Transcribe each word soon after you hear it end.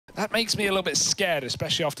That makes me a little bit scared,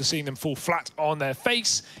 especially after seeing them fall flat on their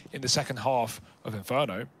face in the second half of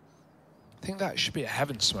Inferno. I think that should be a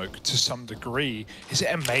Heaven smoke to some degree. Is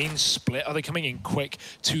it a main split? Are they coming in quick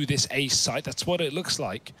to this A site? That's what it looks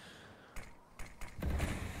like.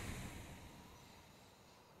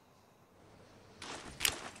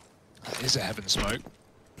 That is a Heaven smoke.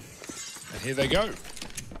 And here they go.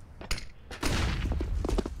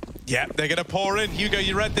 Yeah, they're going to pour in. Hugo,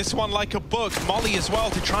 you read this one like a book. Molly as well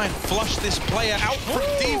to try and flush this player out from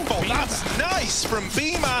default. That's nice from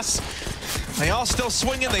BMAS. They are still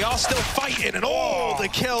swinging, they are still fighting, and all the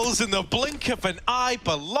kills in the blink of an eye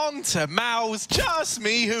belong to Mouse. Just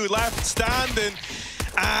me who left standing.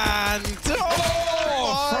 And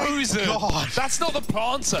Frozen. God. That's not the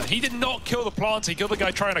planter. He did not kill the planter. He killed the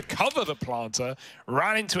guy trying to cover the planter.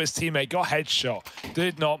 Ran into his teammate, got headshot.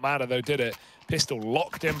 Did not matter though, did it? Pistol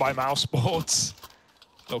locked in by Mousesports.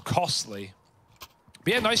 A little costly.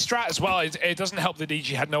 But yeah, nice strat as well. It doesn't help that EG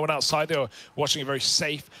had no one outside. They were watching it very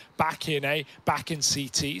safe. Back in A, back in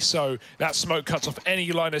CT. So that smoke cuts off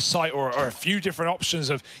any line of sight or a few different options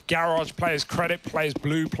of Garage players, Credit players,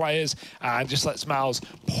 Blue players, and just lets Mouse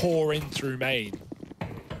pour in through main.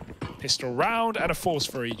 Pistol round and a force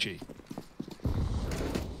for EG.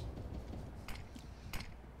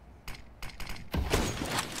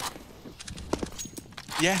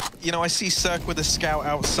 Yeah, you know, I see Cirque with a scout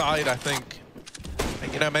outside, I think.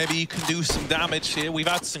 You know, maybe you can do some damage here. We've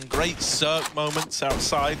had some great Cirque moments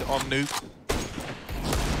outside on Nuke.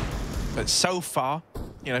 But so far,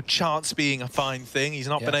 you know, chance being a fine thing, he's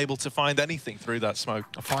not been able to find anything through that smoke.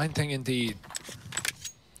 A fine thing indeed.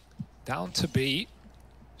 Down to B.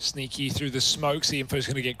 Sneaky through the smokes. The info's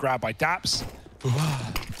going to get grabbed by Daps.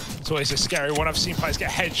 It's always a scary one. I've seen players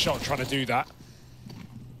get headshot trying to do that.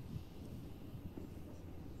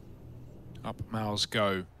 Up Mouse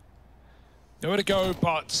go. Nowhere to go,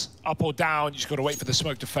 but up or down, you just got to wait for the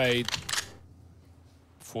smoke to fade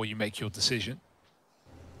before you make your decision.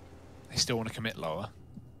 They still want to commit lower.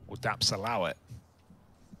 Will Daps allow it?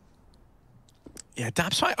 Yeah,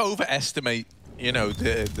 Daps might overestimate, you know,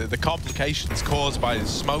 the complications caused by the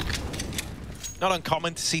smoke. Not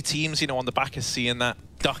uncommon to see teams, you know, on the back of seeing that,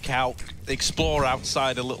 duck out, explore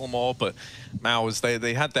outside a little more, but Mouse,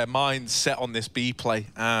 they had their minds set on this B play,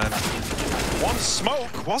 and one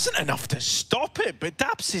smoke wasn't enough to stop it, but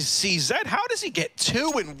Daps is CZ. How does he get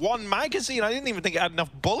two in one magazine? I didn't even think it had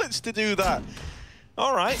enough bullets to do that.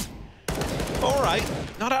 All right. All right.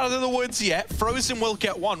 Not out of the woods yet. Frozen will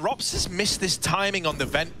get one. Rops has missed this timing on the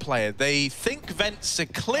vent player. They think vents are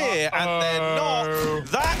clear, and they're not.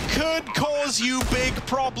 That could cause you big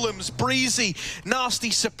problems. Breezy,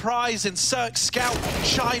 nasty surprise, and Cirque Scout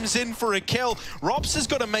chimes in for a kill. Rops has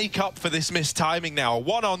got to make up for this missed timing now.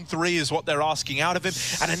 1-on-3 is what they're asking out of him,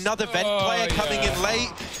 and another vent player coming in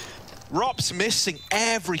late. Rops missing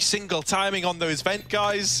every single timing on those vent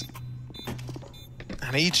guys.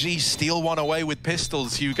 And EG steal one away with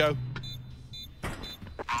pistols, Hugo.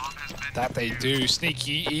 That they do.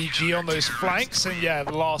 Sneaky EG on those flanks. And yeah,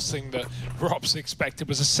 the last thing that Rops expected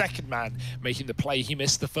was a second man making the play he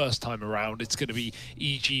missed the first time around. It's going to be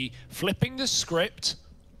EG flipping the script.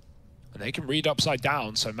 And they can read upside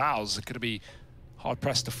down. So Mouse are going to be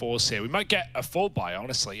hard-pressed to force here. We might get a full buy,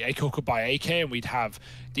 honestly. Acor could buy AK and we'd have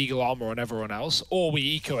Deagle armor on everyone else. Or we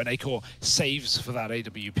eco and Acor saves for that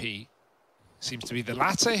AWP. Seems to be the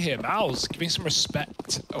latter here. Mouse giving some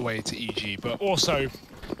respect away to EG, but also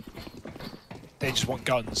they just want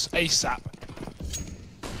guns ASAP.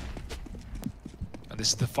 And this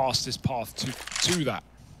is the fastest path to that.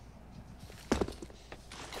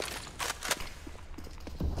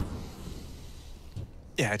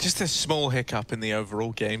 Yeah, just a small hiccup in the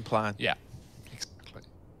overall game plan. Yeah, exactly.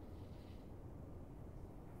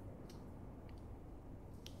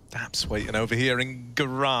 Daps waiting over here in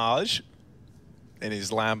garage. In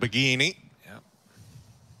his Lamborghini. Yeah.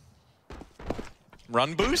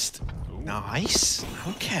 Run boost. Ooh. Nice.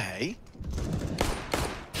 Okay.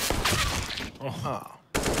 Oh.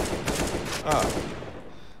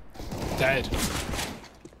 Dead.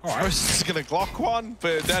 All right. I was just going to Glock one,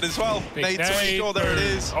 but dead as well. Nade to Acor, there it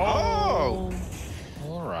is. Oh.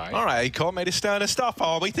 All right. All right, Acor made a sterner stuff.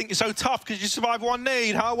 Oh, we think you're so tough because you survived one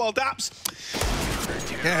nade. Huh? Well, Daps.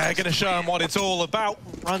 Yeah, going to show him what it's all about.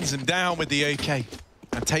 Runs him down with the AK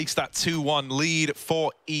and takes that 2-1 lead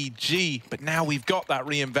for EG. But now we've got that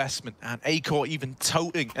reinvestment and Acor even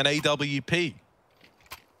toting an AWP.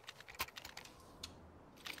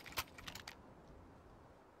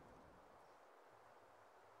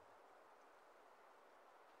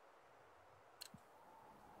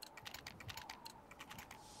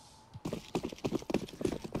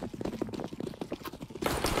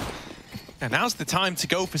 And now's the time to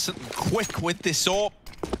go for something quick with this AWP.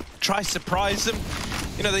 Try surprise them.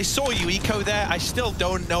 You know, they saw you eco there. I still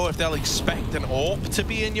don't know if they'll expect an AWP to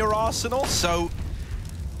be in your arsenal, so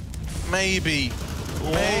maybe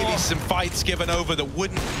some fights given over that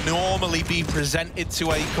wouldn't normally be presented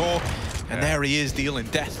to A-Core. And there he is, dealing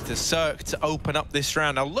death to Cirque to open up this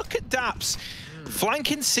round. Now look at Daps,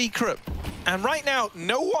 flanking secret. And right now,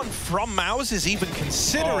 no one from Mouse is even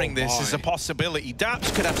considering this as a possibility.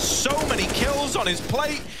 Daps could have so many kills on his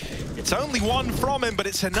plate. It's only one from him, but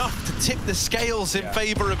it's enough to tip the scales in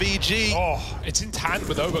favor of EG. Oh, it's in tandem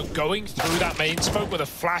with Obo going through that main smoke with a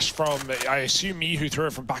flash from, I assume Mihu threw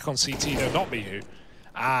it from back on CT. No, not Mihu.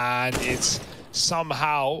 And it's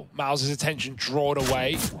somehow Mouse's attention drawn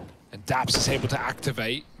away, and Daps is able to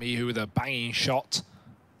activate. Mihu with a banging shot.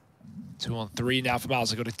 2 on 3 now for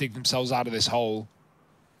Mouse. They've got to dig themselves out of this hole.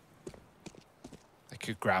 They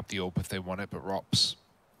could grab the AWP if they want it, but Rops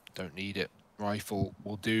don't need it. Rifle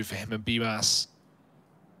will do for him and BMAS.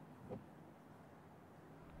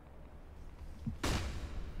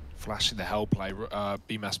 Flashing the hell play.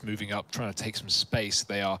 BMAS moving up, trying to take some space.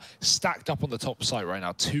 They are stacked up on the top site right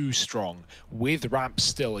now, too strong, with ramps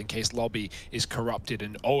still in case lobby is corrupted.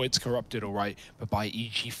 And it's corrupted, all right, but by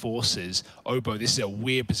EG forces. Obo, this is a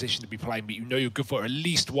weird position to be playing, but you know you're good for at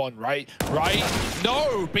least one, right? Right?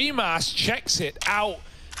 No! BMAS checks it out.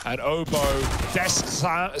 And Obo, desk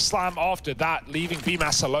slam after that, leaving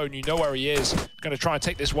BMAS alone. You know where he is. Going to try and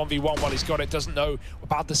take this 1v1 while he's got it. Doesn't know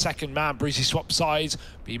about the second man. Breezy swaps sides.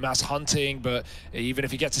 BMAS hunting, but even if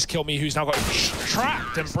he gets his kill, Mihu's now got him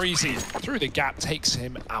trapped. And Breezy, through the gap, takes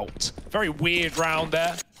him out. Very weird round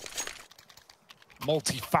there.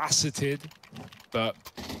 Multifaceted. But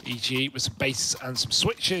EG, with some bases and some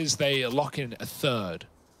switches, they lock in a third.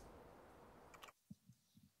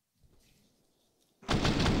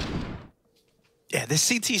 Yeah, the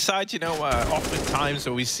CT side, you know, oftentimes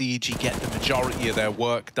where we see EG get the majority of their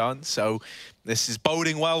work done, so this is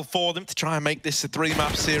boding well for them to try and make this a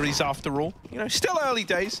 3-map series after all. You know, still early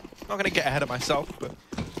days. Not going to get ahead of myself, but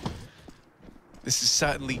this is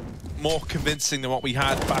certainly more convincing than what we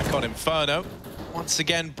had back on Inferno. Once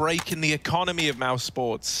again, breaking the economy of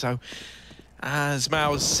Mousesports. So as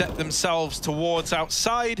Mouse set themselves towards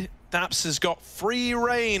outside, Daps has got free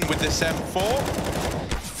reign with this M4.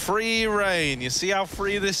 Free reign. You see how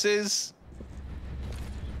free this is?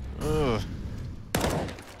 Ugh.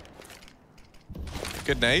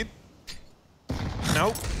 Good nade.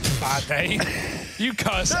 Nope. Bad nade. You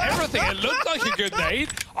cuss everything. It looked like a good nade.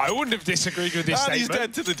 I wouldn't have disagreed with this statement. He's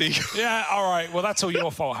dead to the D. Yeah, all right. Well, that's all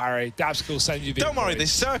your fault, Harry. Daps will send you the Don't worry,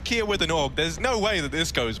 there's Cirque here with an AWP. There's no way that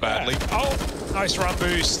this goes badly. Yeah. Oh, nice run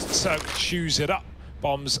boost. Cirque chews it up.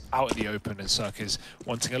 Bombs out in the open, and Cirque is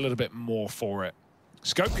wanting a little bit more for it.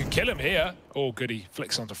 Scope could kill him here. Oh, good, he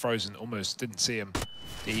flicks onto Frozen. Almost didn't see him.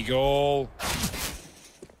 Eagle.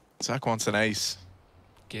 Zach wants an ace.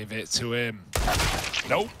 Give it to him.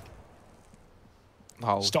 Nope.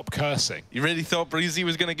 Oh. Stop cursing. You really thought Breezy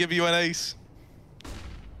was going to give you an ace?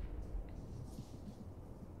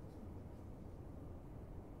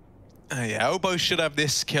 Yeah, Obo should have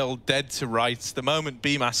this kill dead to rights. The moment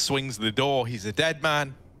BMAS swings the door, he's a dead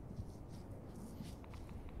man.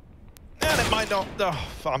 And it might not. Oh,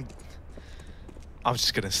 I'm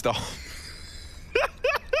just gonna stop.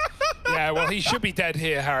 Yeah, well, he should be dead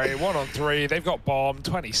here, Harry. 1 on 3. They've got bomb.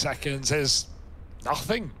 20 seconds. There's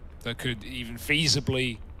nothing that could even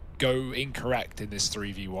feasibly go incorrect in this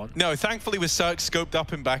 3v1. No, thankfully with Cirque scoped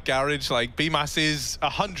up in back garage, like BMAS is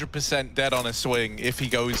 100% dead on a swing if he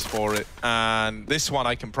goes for it. And this one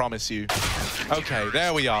I can promise you. Okay,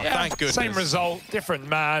 there we are. Yeah, thank goodness. Same result, different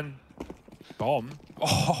man. Bomb.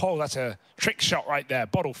 Oh, that's a trick shot right there.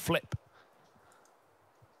 Bottle flip.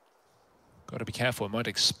 Got to be careful. It might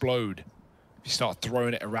explode if you start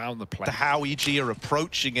throwing it around the place. How EG are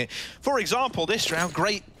approaching it. For example, this round,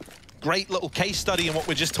 great little case study in what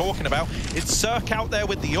we're just talking about. It's Cirque out there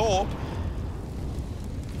with the AWP.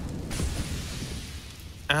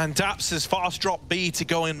 And Daps has fast dropped B to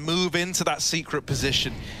go and move into that secret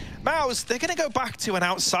position. Mouse, they're going to go back to an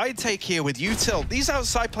outside take here with Util. These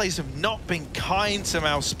outside plays have not been kind to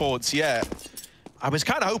Mousesports yet. I was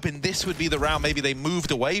kind of hoping this would be the round. Maybe they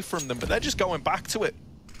moved away from them, but they're just going back to it.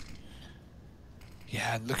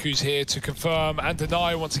 Yeah, and look who's here to confirm and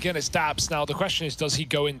deny. Once again, it's Daps. Now, the question is, does he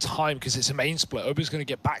go in time? Because it's a main split. Obo's going to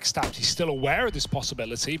get backstabbed. He's still aware of this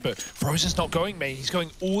possibility, but Frozen's not going main. He's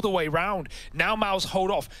going all the way round. Now, Mouse,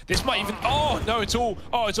 hold off. This might even... Oh, no, it's all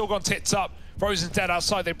gone tits up. Frozen's dead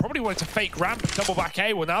outside. They probably wanted to fake ramp and double back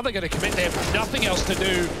A. Well, now they're going to commit. They have nothing else to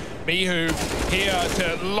do. Mihu here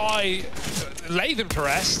to lay them to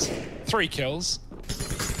rest. 3 kills.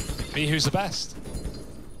 Who's the best?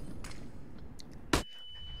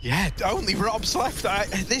 Yeah, only Rob's left.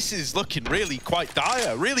 This is looking really quite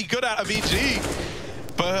dire. Really good out of EG.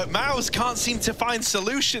 But Mouse can't seem to find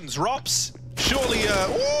solutions. Rob's surely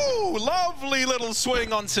ooh, lovely little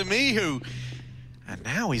swing onto Mihu. And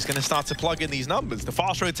now he's going to start to plug in these numbers. The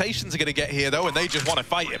fast rotations are going to get here, though, and they just want to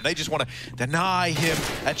fight him. They just want to deny him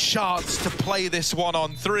a chance to play this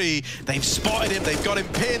 1-on-3. They've spotted him. They've got him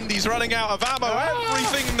pinned. He's running out of ammo.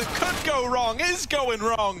 Everything that could go wrong is going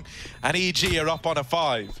wrong. And EG are up on a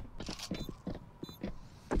 5.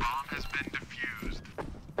 Bomb has been defused.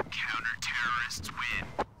 Counter-terrorists win.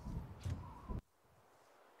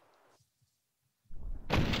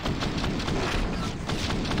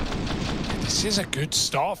 This is a good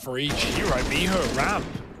start for EG, right? Miho ramp.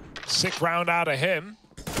 Sick round out of him.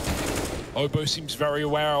 Obo seems very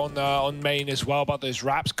aware on main as well about those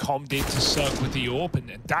wraps. Commed into Cirque with the AWP,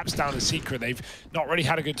 and Daps down the Secret. They've not really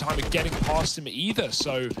had a good time of getting past him either.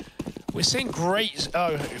 So we're seeing great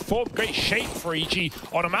shape for EG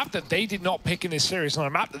on a map that they did not pick in this series, on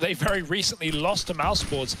a map that they very recently lost to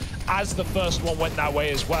Mousesports, as the first one went that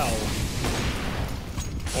way as well.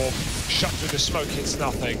 Or shut through the smoke, hits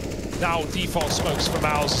nothing. Now default smokes for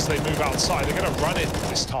Mouse as they move outside. They're going to run it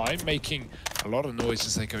this time, making a lot of noise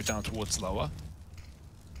as they go down towards lower.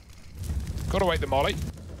 Got to wait the molly.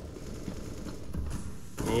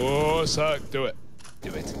 Oh, Cirque, do it.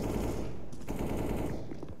 Do it.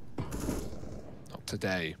 Not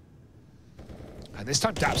today. And this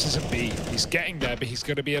time Daps is a B. He's getting there, but he's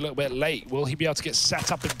going to be a little bit late. Will he be able to get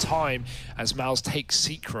set up in time as Mouse takes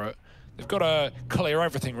Secret? They've got to clear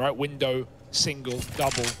everything, right? Window, single,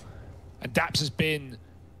 double. And Daps has been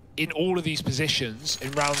in all of these positions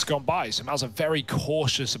in rounds gone by. So Mouse are very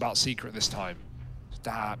cautious about Secret this time.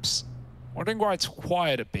 Daps. Wondering why it's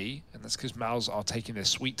quiet at B, and that's because Mouse are taking their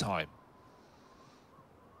sweet time.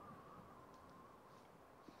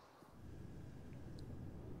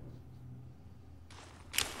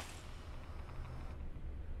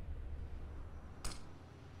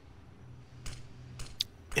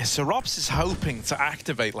 Yeah, so Robs is hoping to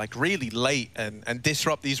activate like really late and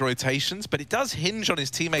disrupt these rotations, but it does hinge on his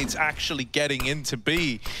teammates actually getting into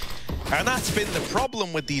B. And that's been the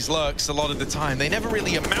problem with these lurks a lot of the time. They never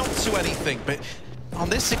really amount to anything, but on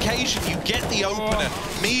this occasion, you get the opener.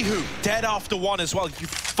 Mihu, dead after 1 as well. You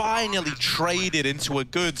finally traded into a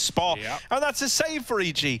good spot. Yep. And that's a save for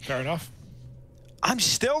EG. Fair enough. I'm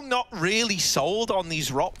still not really sold on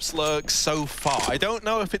these Rops lurks so far. I don't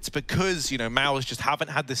know if it's because, you know, Maus just haven't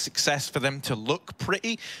had the success for them to look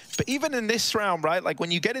pretty. But even in this round, right, like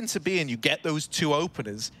when you get into B and you get those 2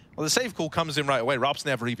 openers, well, the save call comes in right away. Rops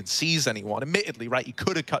never even sees anyone. Admittedly, right, he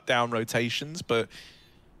could have cut down rotations, but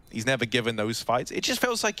he's never given those fights. It just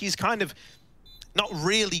feels like he's kind of not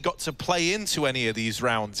really got to play into any of these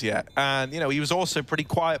rounds yet. And, you know, he was also pretty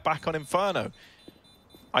quiet back on Inferno.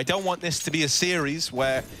 I don't want this to be a series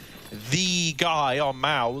where the guy on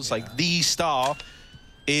Mouse, like the star,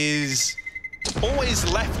 is always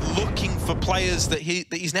left looking for players that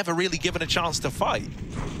he's never really given a chance to fight.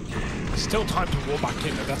 Still time to war back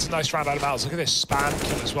in. That's a nice round out of Mouse. Look at this spam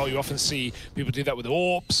kill as well. You often see people do that with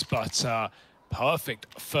AWPs, but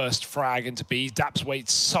perfect first frag into B. Daps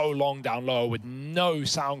waits so long down low with no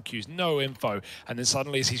sound cues, no info, and then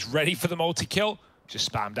suddenly as he's ready for the multi-kill, just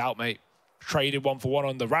spammed out, mate. Traded 1-for-1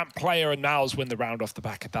 on the ramp player, and Mouse win the round off the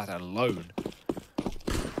back of that alone.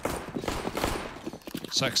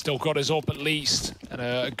 Cirque still got his AWP at least, and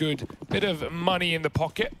a good bit of money in the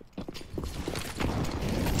pocket.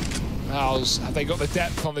 Mouse, have they got the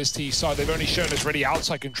depth on this T side? They've only shown us really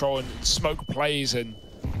outside control and smoke plays, and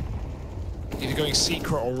either going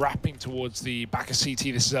secret or wrapping towards the back of CT.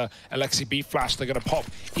 This is a Alexi B flash. They're going to pop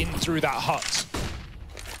in through that hut.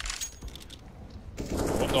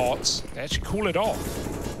 Or not. They actually call it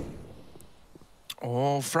off.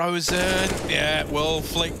 Oh, Frozen. Yeah, we'll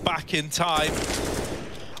flick back in time.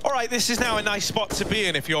 All right, this is now a nice spot to be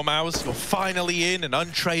in if you're Mouse. You're finally in an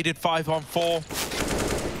untraded 5-on-4.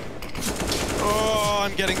 Oh,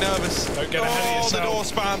 I'm getting nervous. Don't get ahead of yourself. The door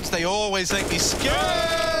spams, they always make me scared.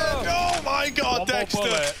 Oh my God,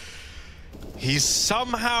 Dexter. He's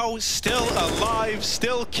somehow still alive,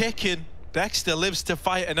 still kicking. Dexter lives to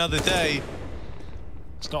fight another day.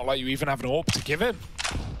 It's not like you even have an AWP to give him.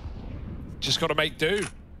 Just got to make do.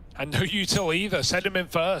 And no util either. Send him in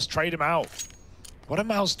first, trade him out. What are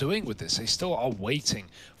Mouse doing with this? They still are waiting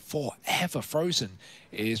forever. Frozen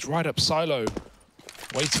is right up silo,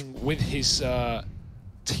 waiting with his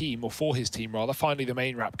team, or for his team rather. Finally the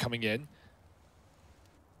main wrap coming in.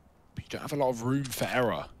 But you don't have a lot of room for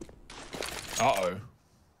error. Uh-oh.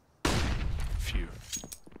 Phew.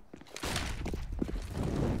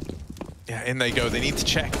 Yeah, in they go. They need to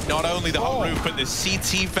check not only the hot roof, but the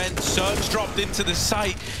CT vent. Surge dropped into the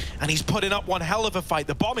site, and he's putting up one hell of a fight.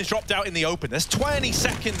 The bomb is dropped out in the open. There's 20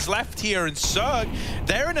 seconds left here, and Surge,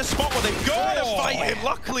 they're in a spot where they've got to fight him.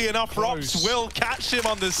 Luckily enough, Rops will catch him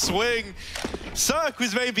on the swing. Surge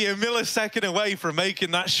was maybe a millisecond away from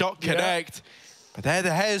making that shot connect. But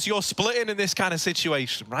there's your splitting in this kind of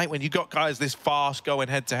situation, right? When you got guys this fast going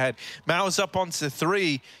head-to-head. Mouse up onto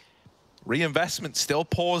 3. Reinvestment still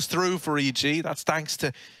pours through for EG. That's thanks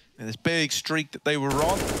to this big streak that they were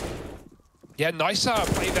on. Yeah, nice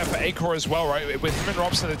play there for Acor as well, right? With him and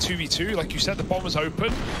Robson in the 2v2, like you said, the bomb was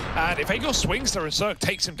open. And if Acor swings there and Cirque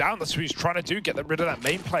takes him down, that's what he's trying to do, get rid of that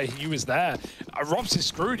main player he was there. Robs is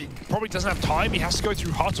screwed. He probably doesn't have time. He has to go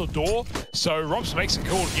through hut or door. So Robs makes a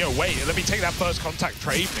call, you know, wait, let me take that first contact,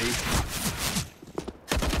 trade me.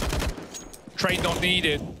 Trade not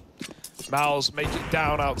needed. Mouse make it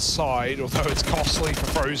down outside, although it's costly for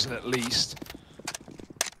Frozen at least.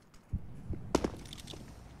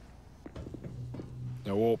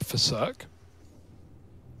 No AWP for Cirque.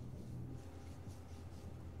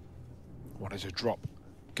 Wanted to drop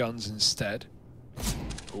guns instead.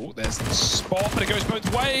 Oh, there's the spot, but it goes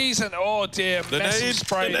both ways, and oh dear, messy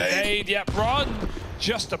spray, nade, yep, run!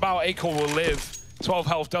 Just about Acor will live. 12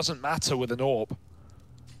 health doesn't matter with an AWP.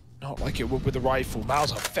 Not like it would with the rifle.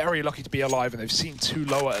 Mouse are very lucky to be alive, and they've seen 2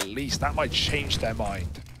 lower at least. That might change their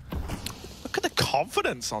mind. Look at the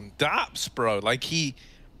confidence on Daps, bro. Like, he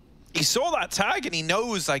saw that tag, and he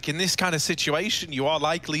knows, like, in this kind of situation, you are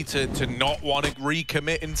likely to not want to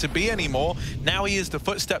recommit into B anymore. Now he is the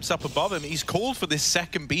footsteps up above him. He's called for this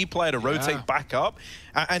second B player to rotate back up.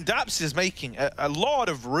 And Daps is making a lot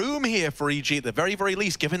of room here for EG at the very, very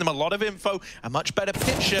least, giving them a lot of info, a much better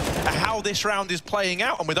picture of how this round is playing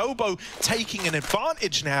out. And with Obo taking an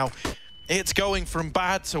advantage now, it's going from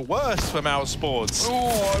bad to worse for Mousesports.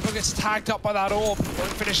 Oh, Obo gets tagged up by that AWP.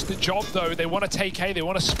 Won't finish the job, though. They want to take A, they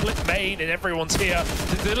want to split main, and everyone's here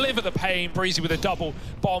to deliver the pain. Breezy with a double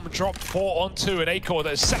bomb dropped 4 on 2, and Acor,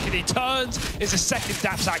 the second he turns, is the second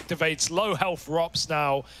Daps activates. Low health Rops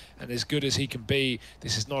now, and as good as he can be.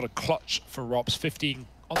 This is not a clutch for Rops. 15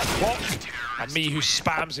 on the clock, and Me who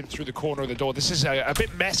spams him through the corner of the door. This is a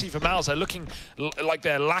bit messy for Mouse. They're looking like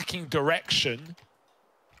they're lacking direction.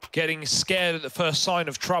 Getting scared at the first sign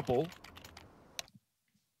of trouble.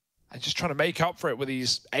 And just trying to make up for it with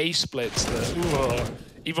these A splits that,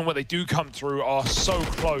 even when they do come through, are so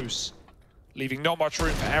close. Leaving not much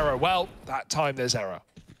room for error. Well, that time there's error.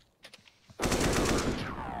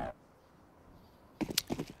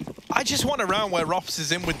 I just want a round where Rops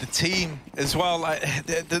is in with the team as well. Like,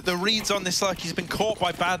 the reads on this, like, he's been caught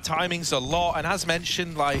by bad timings a lot. And as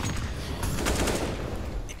mentioned, like,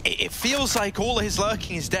 it feels like all of his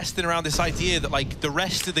lurking is destined around this idea that, like, the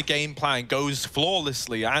rest of the game plan goes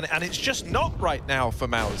flawlessly, and it's just not right now for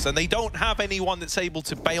Mouse, and they don't have anyone that's able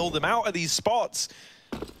to bail them out of these spots.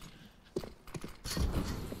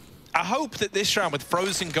 I hope that this round, with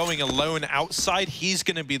Frozen going alone outside, he's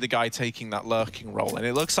going to be the guy taking that lurking role, and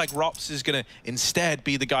it looks like Rops is going to instead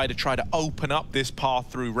be the guy to try to open up this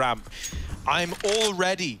path through ramp. I'm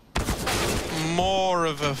already more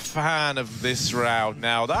of a fan of this round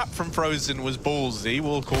now. That from Frozen was ballsy,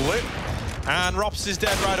 we'll call it. And Rops is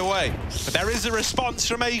dead right away. But there is a response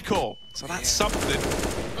from Acor, so that's something.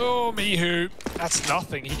 Oh, Mihu, that's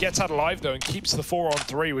nothing. He gets out alive, though, and keeps the 4 on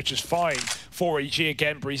 3, which is fine. For EG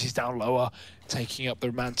again, Breezy's down lower, taking up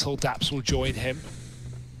the mantle. Daps will join him.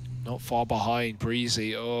 Not far behind,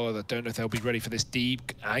 Breezy. Oh, I don't know if they'll be ready for this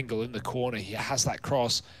deep angle in the corner. He has that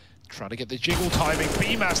cross. Trying to get the jiggle timing.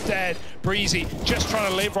 BMAS dead. Breezy just trying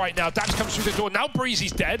to live right now. Daps comes through the door. Now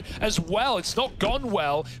Breezy's dead as well. It's not gone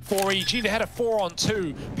well for EG. They had a 4 on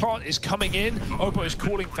 2. Plant is coming in. Obo is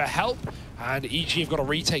calling for help. And EG have got to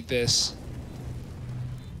retake this.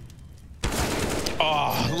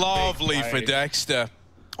 Oh, lovely for Dexter.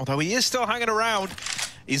 Although he is still hanging around,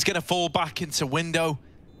 he's going to fall back into window.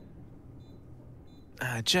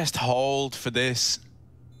 Just hold for this.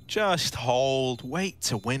 Just hold. Wait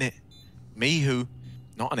to win it. Mihu,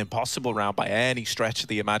 not an impossible round by any stretch of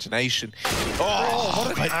the imagination.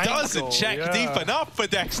 Oh, it doesn't check deep enough for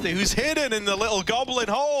Dexter, who's hidden in the little goblin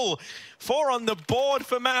hole. 4 on the board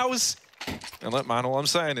for Mouse. And look, man, all I'm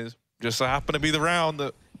saying is, just so happened to be the round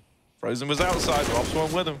that Frozen was outside, Rops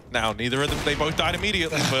weren't with him. Now, neither of them, they both died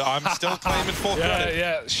immediately, but I'm still claiming full credit.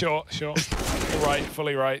 Yeah, sure. Right,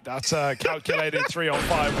 fully right. That's a calculated 3 on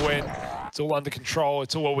 5 win. It's all under control.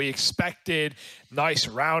 It's all what we expected. Nice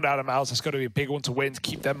round out of Mouse. That's got to be a big one to win, to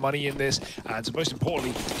keep their money in this. And most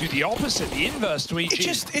importantly, do the opposite, the inverse to EG.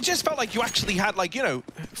 It just felt like you actually had, like, you know,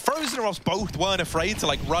 Frozen and Ross both weren't afraid to,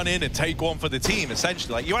 like, run in and take one for the team,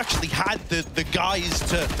 essentially. Like, you actually had the guys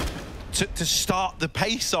to start the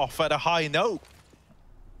pace off at a high note.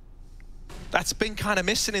 That's been kind of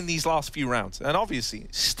missing in these last few rounds. And obviously,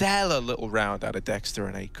 stellar little round out of Dexter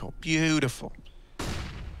and Acore. Beautiful.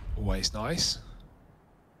 Always nice.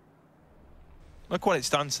 Look what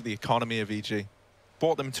it's done to the economy of EG.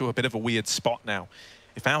 Brought them to a bit of a weird spot now.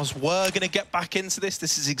 If Mouse were going to get back into this,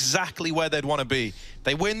 this is exactly where they'd want to be.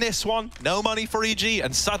 They win this one, no money for EG,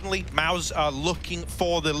 and suddenly Mouse are looking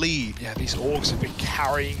for the lead. Yeah, these Orgs have been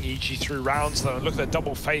carrying EG through rounds, though. Look at that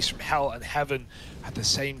double face from Hell and Heaven at the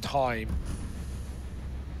same time.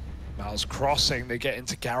 Mouse crossing, they get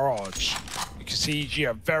into Garage. You can see EG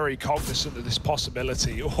are very cognizant of this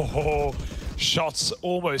possibility. Oh, shots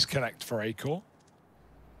almost connect for Acore.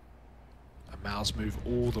 And Mouse move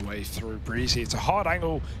all the way through Breezy. It's a hard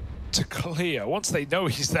angle to clear. Once they know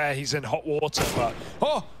he's there, he's in hot water. But,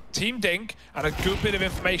 oh, Team Dink, and a good bit of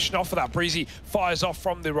information off of that. Breezy fires off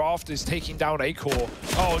from the rafters, taking down Acore.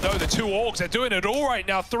 Oh no, the two Orcs, they're doing it all right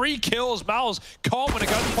now. 3 kills, Mouse can't win a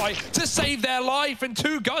gunfight to save their life, and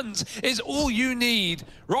 2 guns is all you need.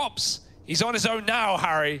 Rops, he's on his own now,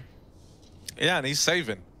 Harry. Yeah, and he's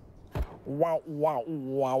saving. Wow, wow,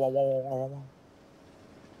 wow, wow, wow, wow.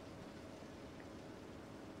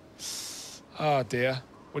 Oh dear,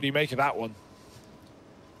 what do you make of that one?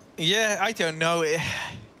 Yeah, I don't know.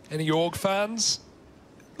 Any Org fans?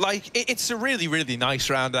 Like, it's a really, really nice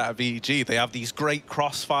round out of EG. They have these great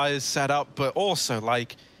crossfires set up, but also,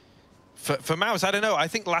 like, for Mouse, I don't know. I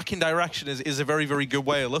think lacking direction is a very, very good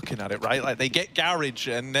way of looking at it, right? Like, they get Garage,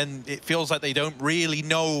 and then it feels like they don't really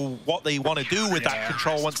know what they want to do with that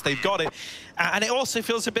control once they've got it. And it also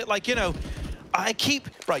feels a bit like, you know, I keep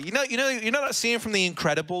right. You know that scene from The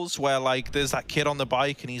Incredibles where, like, there's that kid on the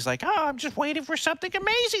bike and he's like, "Oh, I'm just waiting for something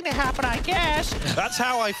amazing to happen, I guess." That's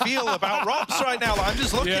how I feel about Rops right now. Like, I'm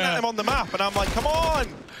just looking at him on the map and I'm like, "Come on."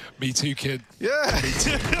 Me too, kid. Yeah. Me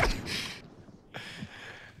too.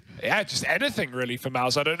 Yeah, just anything really for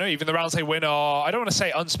Mouse. I don't know. Even the rounds they win are, I don't want to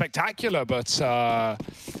say unspectacular, but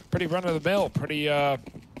pretty run of the mill. Pretty.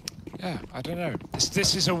 Yeah, I don't know.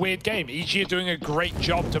 This is a weird game. EG are doing a great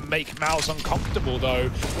job to make Mouse uncomfortable, though.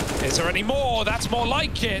 Is there any more? That's more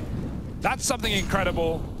like it. That's something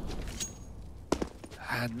incredible.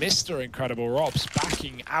 And Mr. Incredible Robs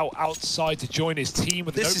backing outside to join his team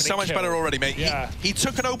with an This is so much better already, mate. Yeah. He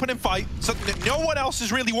took an opening fight, something that no one else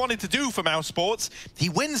has really wanted to do for Mousesports. He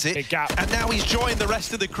wins it, big gap. And now he's joined the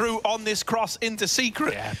rest of the crew on this cross into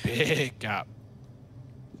Secret. Yeah, big gap.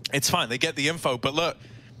 It's fine, they get the info, but look,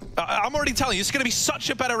 I'm already telling you, it's going to be such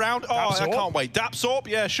a better round. Oh, I can't wait. Dapsorp,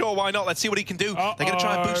 yeah, sure, why not? Let's see what he can do. They're going to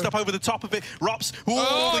try and boost up over the top of it. Rops,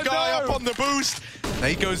 the guy up on the boost.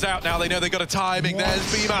 He goes out now. They know they got a timing. What?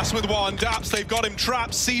 There's BMAS with one. Daps, they've got him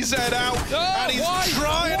trapped. CZ out. And he's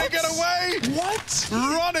trying to get away. What?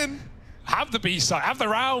 Running. Have the B-side. Have the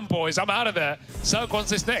round, boys. I'm out of there. Cirque wants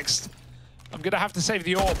this next. I'm going to have to save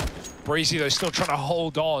the orb. Breezy, though, still trying to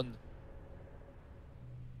hold on.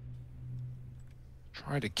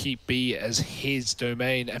 Trying to keep B as his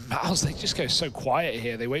domain. And Mouse, they just go so quiet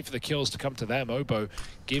here. They wait for the kills to come to them. Obo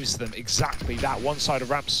gives them exactly that. One side of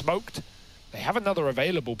ramp smoked. They have another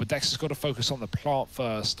available, but Dexter's got to focus on the plant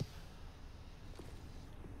first.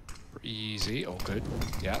 Easy. Oh, good.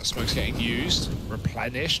 Yeah, smoke's getting used.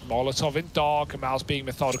 Replenished. Molotov in dark. And Mouse being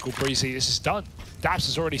methodical. Breezy, this is done. Daps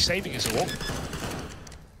is already saving his orb.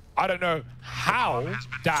 I don't know how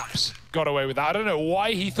Daps got away with that. I don't know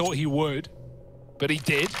why he thought he would. But he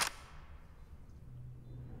did.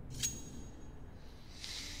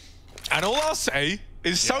 And all I'll say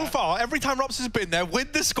is so far, every time Rops has been there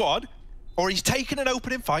with the squad, or he's taken an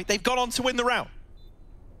opening fight, they've gone on to win the round.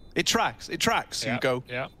 It tracks. It tracks. Yeah, you go.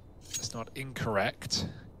 Yeah, it's not incorrect.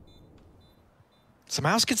 So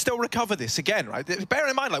Mouse can still recover this again, right? Bear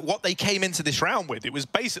in mind, like, what they came into this round with. It was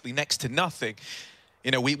basically next to nothing.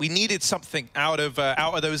 You know, we needed something out of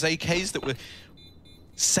those AKs that were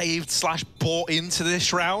saved / bought into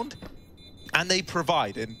this round, and they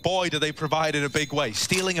provide, and boy do they provide in a big way,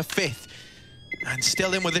 stealing a 5th and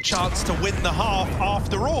still in with a chance to win the half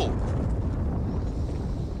after all.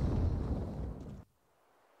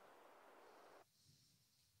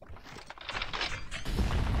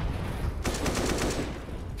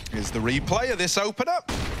 Here's the replay of this opener.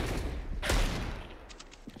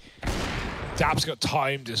 Dab's got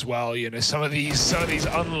timed as well, you know, some of these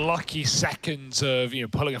unlucky seconds of, you know,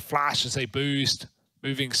 pulling a flash as they boost,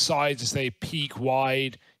 moving sides as they peek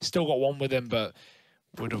wide. Still got one with him, but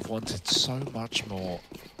would have wanted so much more.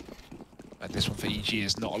 And this one for EG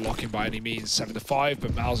is not a lock-in by any means, 7-5,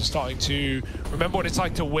 but Mouse are starting to remember what it's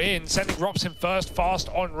like to win. Sending Rops in first, fast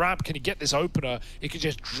on ramp. Can he get this opener? He can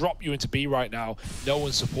just drop you into B right now. No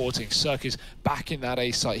one's supporting. Cirque is back in that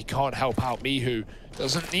A site. He can't help out. Mihu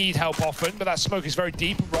doesn't need help often, but that smoke is very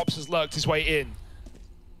deep, and Rops has lurked his way in.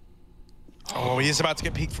 Oh, he is about to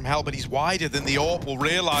get peeked from hell, but he's wider than the AWP will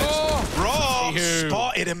realize. Rops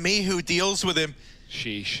spotted, and Mihu deals with him.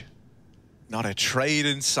 Sheesh. Not a trade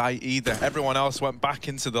in sight either. Everyone else went back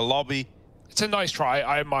into the lobby. It's a nice try.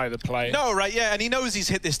 I admire the play. No, right, yeah, and he knows he's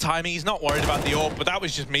hit this timing. He's not worried about the AWP, but that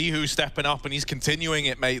was just Mihu stepping up, and he's continuing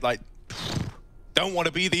it, mate. Like, don't want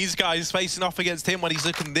to be these guys facing off against him when he's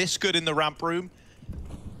looking this good in the ramp room.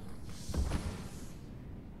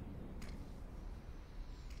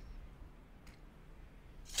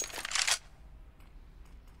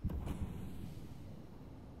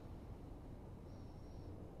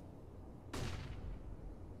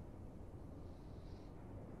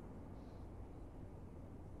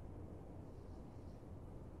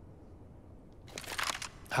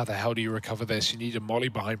 How the hell do you recover this? You need a molly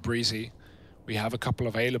behind Breezy. We have a couple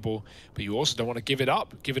available, but you also don't want to give it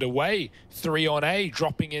up, give it away. 3 on A,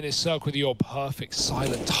 dropping in his circle with your perfect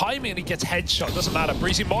silent timing, and he gets headshot. Doesn't matter.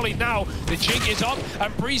 Breezy molly now. The jig is up,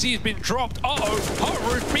 and Breezy has been dropped. Hot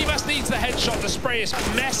roof. BMAS needs the headshot. The spray is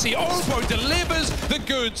messy. Obo delivers the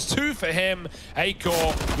goods. 2 for him.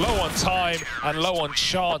 Acor low on time and low on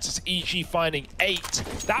chance. It's EG finding 8.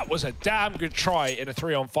 That was a damn good try in a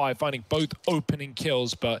 3 on 5, finding both opening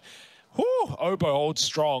kills, but whew, Obo holds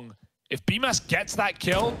strong. If BMAS gets that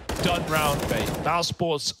kill, done round, mate.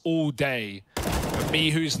 Mousesports all day. But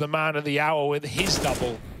Mihu's the man of the hour with his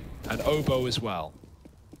double, and Obo as well.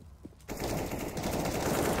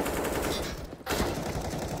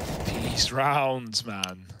 These rounds,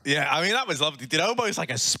 man. Yeah, I mean, that was lovely. Did Obo's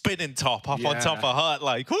like a spinning top up on top of Hurt,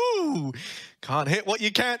 like, whoo! Can't hit what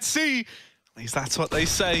you can't see. At least that's what they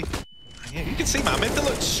say. Yeah, you can see, man, Minter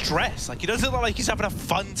looks stressed. Like, he doesn't look like he's having a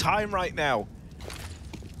fun time right now.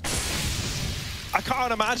 I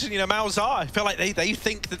can't imagine, you know, Mouse are. I feel like they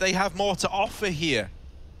think that they have more to offer here.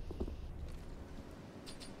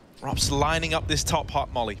 Rops lining up this top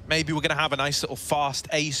hot molly. Maybe we're going to have a nice little fast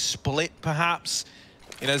A split, perhaps.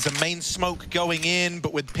 You know, there's a main smoke going in,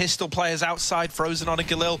 but with pistol players outside, frozen on a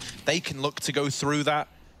Galil, they can look to go through that.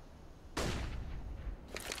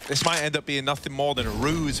 This might end up being nothing more than a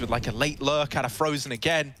ruse with like a late lurk out of frozen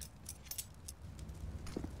again.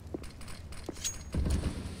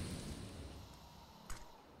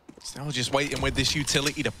 Still just waiting with this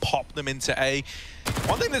utility to pop them into A.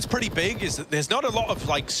 One thing that's pretty big is that there's not a lot of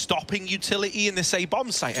like stopping utility in this A bomb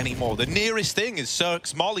site anymore. The nearest thing is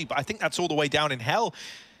Cirque's molly, but I think that's all the way down in hell,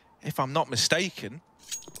 if I'm not mistaken.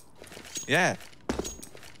 Yeah.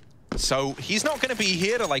 So he's not going to be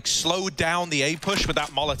here to like slow down the A push with that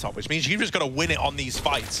Molotov, which means you've just got to win it on these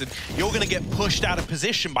fights. And you're going to get pushed out of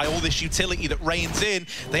position by all this utility that rains in.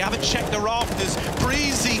 They haven't checked the rafters.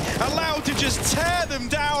 Breezy allowed to just tear them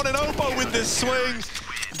down, and Obo with the swing.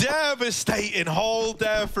 Devastating hold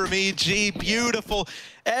there from EG. Beautiful.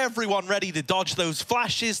 Everyone ready to dodge those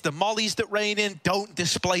flashes. The mollies that rain in don't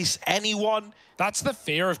displace anyone. That's the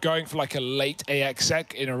fear of going for like a late AX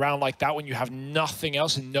sec in a round like that when you have nothing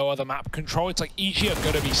else and no other map control. It's like EG are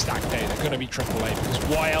going to be stacked A, they're going to be AAA, because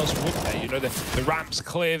why else would they? You know, the ramp's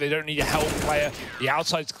clear, they don't need a Hell player. The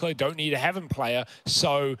outside's clear, don't need a Heaven player.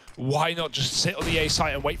 So why not just sit on the A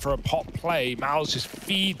site and wait for a pop play? Mouse just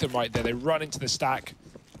feed them right there. They run into the stack.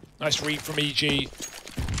 Nice read from EG.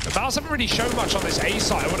 The Mouse haven't really shown much on this A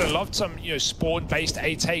side. I would have loved some, you know, spawn-based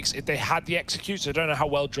A takes if they had the executes. I don't know how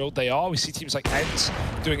well drilled they are. We see teams like Ents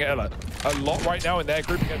doing it a lot right now in their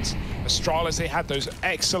group against Astralis. They had those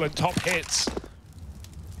excellent top hits.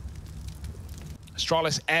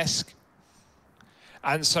 Astralis-esque.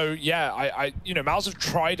 And so, yeah, you know, Mouse have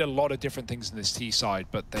tried a lot of different things in this T side,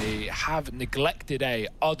 but they have neglected A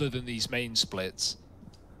other than these main splits.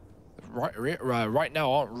 Right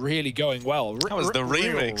now aren't really going well. That was the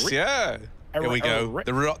remix, yeah. Here we go.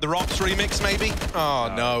 The Rops remix, maybe?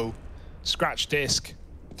 Oh, no. Scratch disc.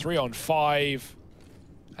 3 on 5.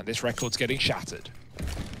 And this record's getting shattered.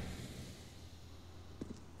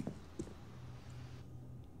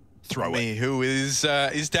 Throw it. Who is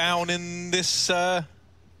down in this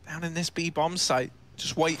B bomb site,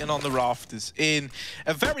 just waiting on the rafters in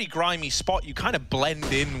a very grimy spot. You kind of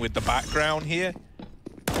blend in with the background here.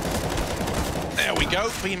 There we go.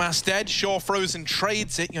 BMAS dead. Sure, Frozen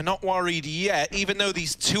trades it. You're not worried yet, even though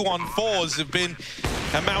these 2-on-4s have been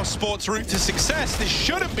And Mousesports' route to success. This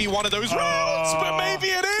shouldn't be one of those routes, but maybe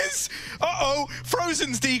it is. Uh-oh,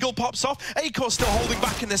 Frozen's Deagle pops off. Acor's still holding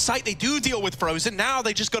back in the site. They do deal with Frozen. Now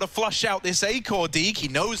they just got to flush out this Acor Deagle. He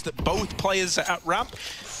knows that both players are at ramp.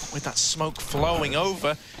 With that smoke flowing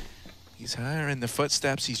over, he's hearing the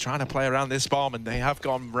footsteps. He's trying to play around this bomb, and they have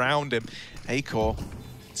gone round him. Acor,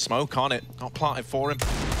 smoke on it, not planted for him.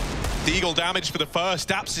 Deagle damage for the first.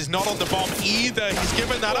 Daps is not on the bomb either. He's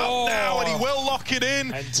given that up now, and he will lock it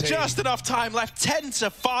in. Just enough time left.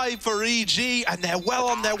 10-5 for EG, and they're well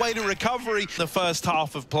on their way to recovery. The first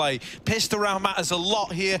half of play. Pissed around matters a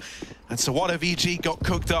lot here. And so what have EG got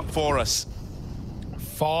cooked up for us?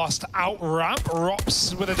 Fast out ramp.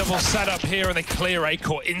 Rops with a double setup here, and they clear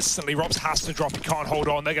Acor instantly. Rops has to drop. He can't hold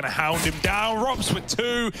on. They're going to hound him down. Rops with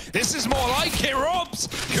 2. This is more like it. Rops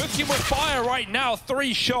cooking with fire right now.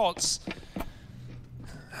 3 shots.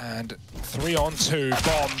 And 3 on 2.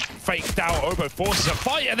 Bomb faked out. Obo forces a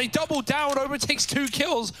fight, and they double down. Obo takes 2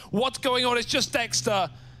 kills. What's going on? It's just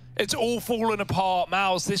Dexter. It's all falling apart.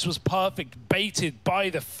 Mouse, this was perfect, baited by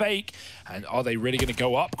the fake. And are they really going to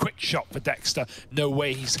go up? Quick shot for Dexter. No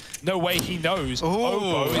way he knows.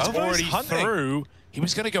 Obo is already through. He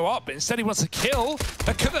was going to go up, but instead he wants to kill.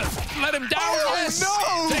 That could have let him down. Oh, yes!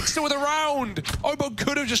 no! Dexter with a round. Obo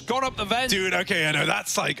could have just gone up the vent. Dude, okay, I know.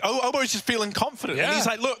 That's like, Obo's just feeling confident. Yeah. And he's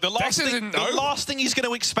like, look, the last thing he's going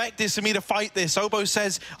to expect is for me to fight this. Obo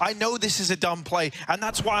says, I know this is a dumb play, and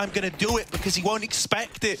that's why I'm going to do it, because he won't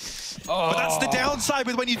expect it. But that's the downside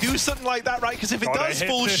with when you do something like that, right? Because if it does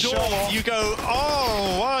fall short, you go,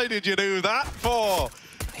 oh, why did you do that for?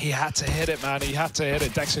 He had to hit it, man. He had to hit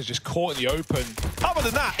it. Dexter just caught in the open. Other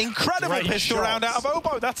than that, incredible pistol round out of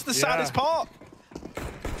Obo. That's the saddest part.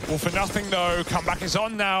 Well, for nothing, though. Comeback is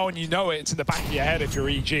on now, and you know it. It's in the back of your head if you're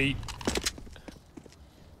EG.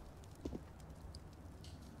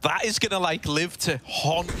 That is going to, like, live to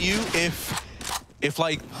haunt you if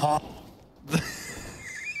like... What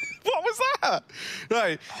was that?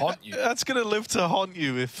 Right. Haunt you. That's going to live to haunt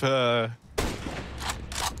you if...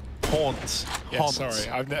 Haunt. Yeah, Haunt. sorry.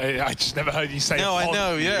 I just never heard you say No, haunt. I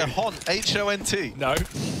know, yeah. Haunt. H-O-N-T. No.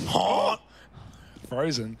 Haunt.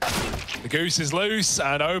 Frozen. The goose is loose,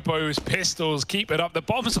 and Obo's pistols keep it up. The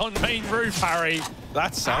bomb's on main roof, Harry.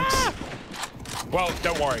 That sucks. Well,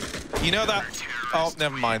 don't worry. You know that... Oh,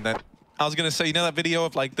 never mind then. I was going to say, you know that video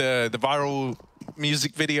of, like, the viral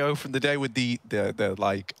music video from the day with the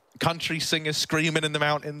like, country singer screaming in the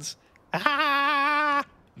mountains? Ah!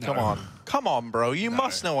 No. Come on. Come on, bro. You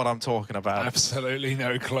must know what I'm talking about. Absolutely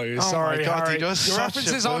no clue. Oh Sorry, my God, Harry. you're such Your a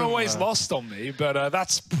references aren't always boomer. lost on me, but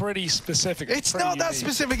that's pretty specific. It's pretty not that unique.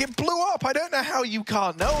 specific. It blew up. I don't know how you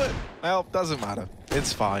can't know it. Well, doesn't matter.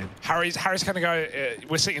 It's fine. Harry's kind of going,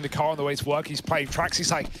 we're sitting in the car on the way to work, he's playing tracks, he's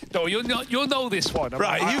like, no, you'll know this one. I'm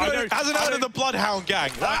Right, like, you hasn't heard of the Bloodhound Gang.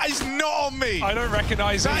 That is not on me. I don't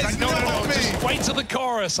recognize it. That He's is like, no, not me. just wait till the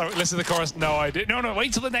chorus. So listen to the chorus. No, I did. No,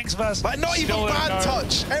 wait till the next verse. But not even Still don't Bad know.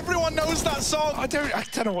 Touch. Everyone knows that song. I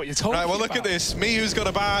don't know what you're talking about. Right, well, look at this. Me, who's got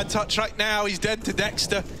a bad touch right now. He's dead to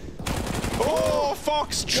Dexter. Oh,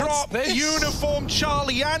 Fox drop. this? Uniform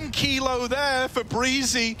Charlie and Kilo there for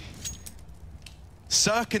Breezy.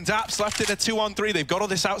 Cirque and Daps left in a 2-on-3. They've got all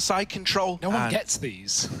this outside control. No one gets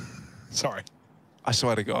these. Sorry. I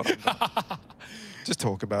swear to God. Just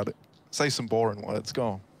talk about it. Say some boring words. Go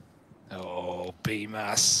on. Oh,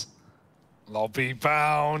 B-Mass. Lobby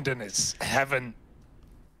bound, and it's heaven.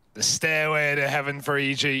 The stairway to heaven for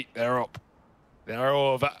EG. They're up. They're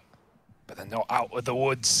over. But they're not out of the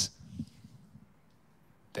woods.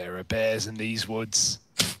 There are bears in these woods.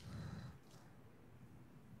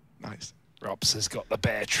 Nice. Robs has got the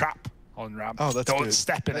bear trap on ramp. Oh, that's Don't good.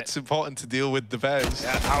 step in It's it. important to deal with the bears.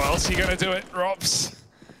 Yeah, how else are you going to do it, Robs?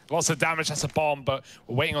 Lots of damage, that's a bomb, but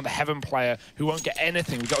we're waiting on the heaven player who won't get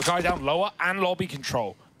anything. We've got a guy down lower and lobby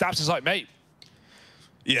control. Daps is like, mate,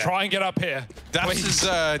 try and get up here.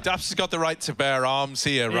 Daps has got the right to bear arms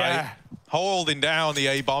here, right? Yeah. Holding down the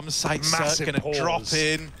A-bomb. Sight Massive going to pause. drop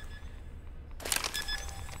in.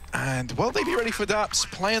 And will they be ready for Daps?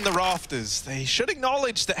 Playing the rafters. They should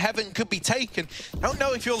acknowledge that heaven could be taken. I don't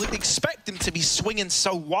know if you'll expect him to be swinging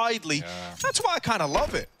so widely. Yeah. That's why I kind of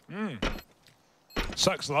love it.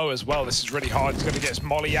 Sucks low as well. This is really hard. He's going to get his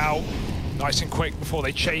molly out nice and quick before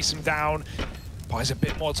they chase him down. Buys a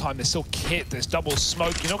bit more time. There's still kit. There's double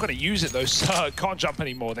smoke. You're not going to use it, though, sir. Can't jump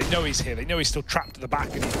anymore. They know he's here. They know he's still trapped at the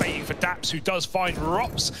back, and he's baiting for Daps, who does find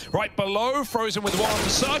Rops right below. Frozen with one on the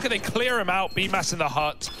circle. They clear him out. B-Mass in the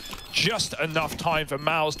hut. Just enough time for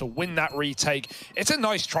Mouse to win that retake. It's a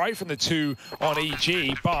nice try from the two on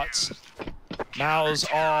EG, but Mouse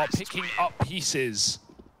are picking up pieces.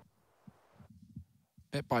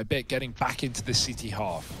 bit by bit, getting back into the city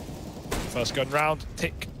half. First gun round,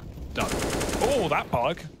 tick, done. Oh, that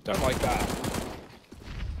bug. Don't like that.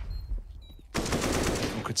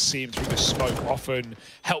 You could see him through the smoke, often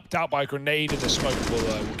helped out by a grenade, and the smoke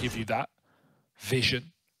will give you that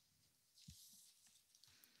vision.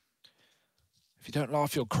 If you don't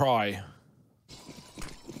laugh, you'll cry.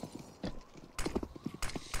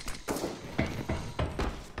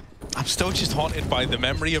 I'm still just haunted by the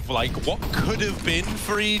memory of like what could have been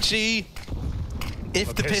for EG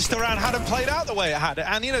if the pistol round hadn't played out the way it had.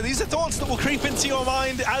 And you know, these are thoughts that will creep into your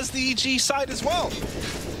mind as the EG side as well.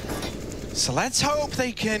 So let's hope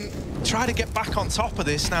they can try to get back on top of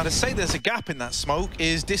this. Now, to say there's a gap in that smoke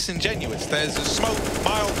is disingenuous. There's a smoke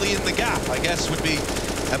mildly in the gap, I guess would be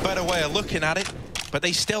a better way of looking at it. But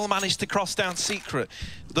they still managed to cross down secret.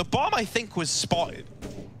 The bomb, I think, was spotted.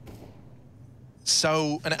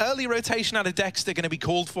 So an early rotation out of Dexter going to be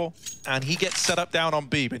called for, and he gets set up down on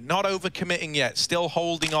B, but not overcommitting yet, still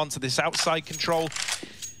holding on to this outside control.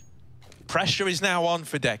 Pressure is now on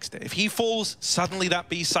for Dexter. If he falls, suddenly that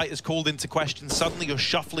B site is called into question. Suddenly you're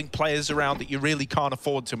shuffling players around that you really can't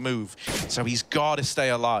afford to move. So he's got to stay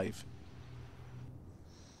alive.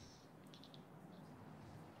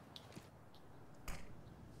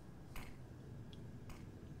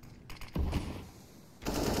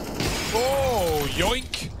 Oh,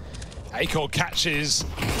 yoink. Acor catches,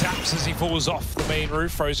 taps as he falls off the main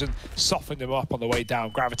roof. Frozen softened him up on the way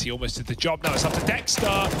down. Gravity almost did the job. Now it's up to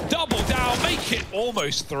Dexter. Double down, make it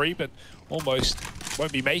almost 3, but almost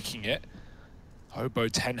won't be making it. Obo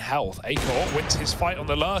 10 health. Acor wins his fight on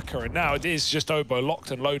the lurker, and now it is just Obo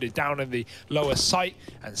locked and loaded down in the lower site,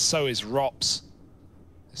 and so is Rops.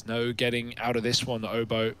 There's no getting out of this one.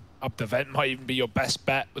 Obo up the vent might even be your best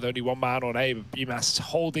bet with only one man on A, but BMAS is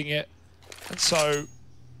holding it. And so,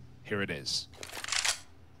 here it is.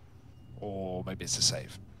 Or maybe it's a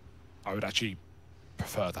save. I would actually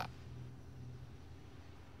prefer that.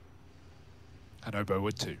 And Obo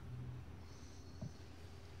would too.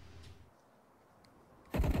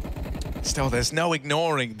 Still, there's no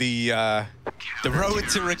ignoring the road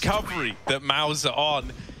to recovery that Mouse are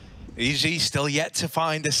on. EG still yet to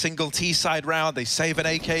find a single T-side round. They save an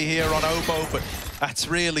AK here on Obo, but that's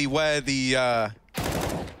really where the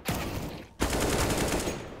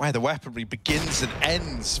weaponry begins and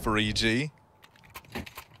ends for EG.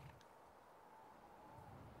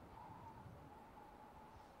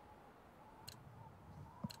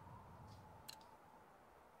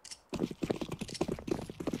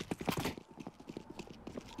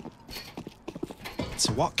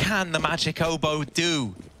 So what can the Magic Obo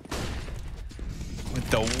do with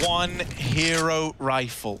the one hero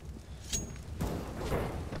rifle?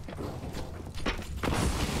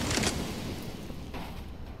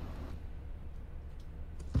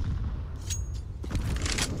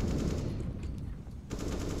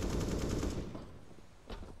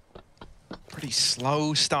 Pretty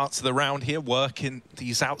slow start to the round here, working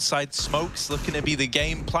these outside smokes, looking to be the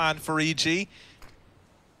game plan for EG.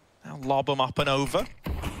 Now lob them up and over.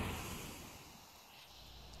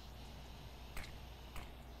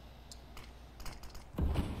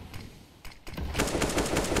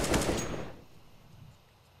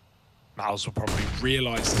 Mouse will probably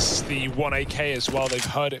realize this is the 1 AK as well. They've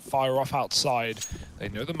heard it fire off outside. They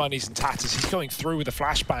know the money's in tatters. He's going through with a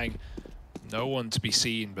flashbang. No one to be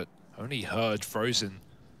seen, but only heard Frozen.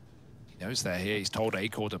 He knows they're here. He's told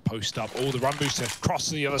Acor to post up. All the run boost to cross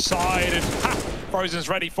to the other side. And ha! Frozen's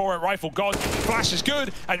ready for it. Rifle gone. Flash is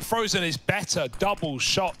good. And Frozen is better. Double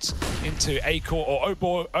shots into Acor,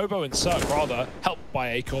 or Obo and Cirque rather. Helped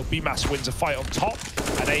by Acor. BMAS wins a fight on top.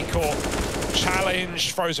 And Acor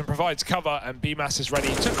challenge. Frozen provides cover. And BMAS is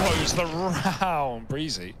ready to close the round.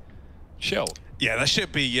 Breezy. Chill. Yeah, that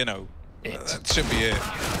should be, you know, that should be it.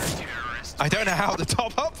 I don't know how the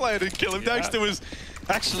top up player didn't kill him. Yeah. Dexter was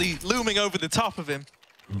actually looming over the top of him.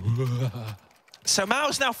 So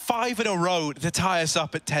Mao's now 5 in a row to tie us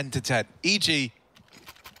up at 10-10. EG,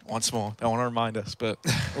 once more, don't want to remind us, but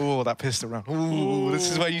oh, that pistol round. Ooh, this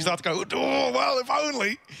is where you start to go, oh, well, if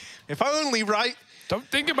only, right? Don't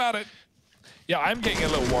think about it. Yeah, I'm getting a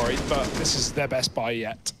little worried, but this is their best buy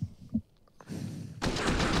yet.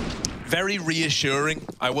 Very reassuring,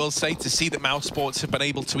 I will say, to see that Mousesports have been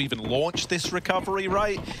able to even launch this recovery,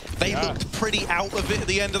 right? They looked pretty out of it at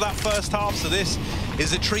the end of that first half, so this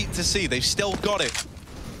is a treat to see. They've still got it.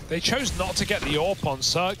 They chose not to get the AWP on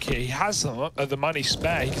Cirque here. He has the money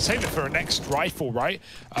spare. He can save it for a next rifle, right?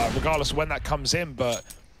 Regardless of when that comes in, but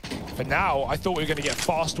for now, I thought we were going to get a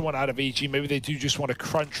faster one out of EG. Maybe they do just want to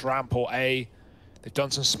crunch ramp or A. They've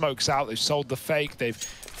done some smokes out, they've sold the fake, they've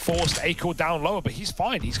forced Acor down lower, but he's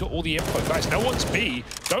fine. He's got all the info. Guys, no one's B.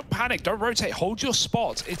 Don't panic, don't rotate, hold your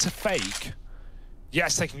spots. It's a fake.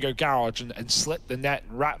 Yes, they can go garage and slip the net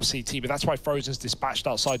and wrap CT, but that's why Frozen's dispatched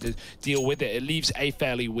outside to deal with it. It leaves A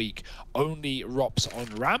fairly weak. Only Rops on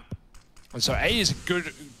ramp. And so A is a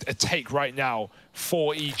good take right now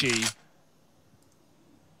for EG.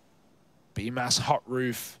 BMAS, Hot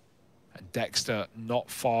Roof, and Dexter not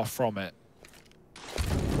far from it.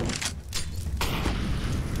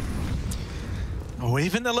 Oh,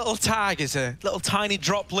 even the little tag is a little tiny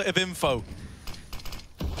droplet of info.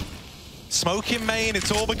 Smoke in main, it's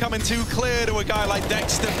all becoming too clear to a guy like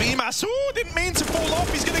Dexter. BMAS, oh, didn't mean to fall off.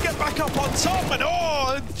 He's going to get back up on top and,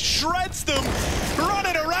 oh, shreds them.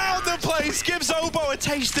 Running around the place, gives Obo a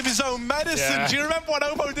taste of his own medicine. Yeah. Do you remember when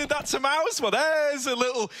Obo did that to Mouse? Well, there's a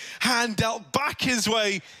little hand dealt back his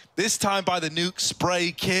way. This time by the Nuke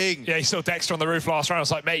Spray King. Yeah, he saw Dexter on the roof last round. I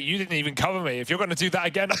was like, mate, you didn't even cover me. If you're going to do that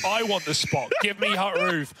again, I want the spot. Give me Hot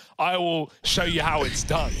Roof. I will show you how it's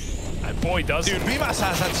done. And boy, does Dude, BMAS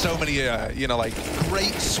has had so many, you know, like,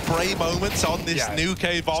 great spray moments on this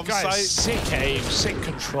Nuke bomb site. Sick aim, sick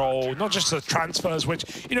control, not just the transfers,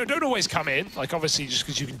 which, you know, don't always come in. Like, obviously, just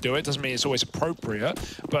because you can do it doesn't mean it's always appropriate.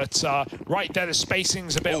 But right there, the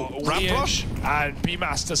spacing's a bit weird. Ramp rush. And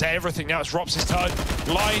BMAS does everything. Now it's Rops' turn.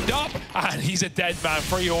 Lined up, and he's a dead man.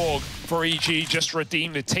 Free org for EG. Just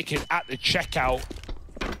redeemed the ticket at the checkout.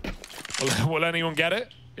 Will anyone get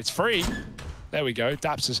it? It's free. There we go.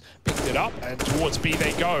 Daps has picked it up, and towards B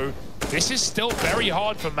they go. This is still very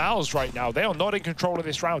hard for Mouse right now. They are not in control of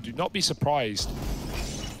this round. Do not be surprised.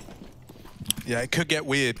 Yeah, it could get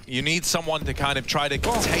weird. You need someone to kind of try to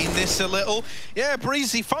contain this a little. Yeah,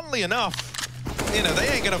 Breezy, funnily enough, you know, they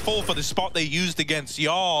ain't going to fall for the spot they used against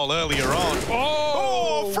y'all earlier on.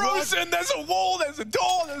 Oh, Frozen! What? There's a wall, there's a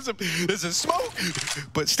door, there's a smoke.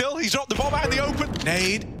 But still, he's dropped the bomb out in the open.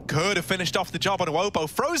 Nade could have finished off the job on Obo.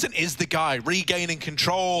 Frozen is the guy regaining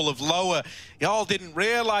control of lower. Y'all didn't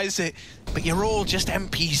realize it, but you're all just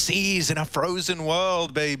NPCs in a Frozen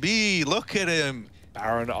world, baby. Look at him.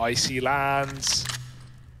 Baron Icy lands.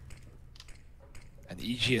 And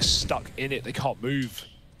EG is stuck in it. They can't move.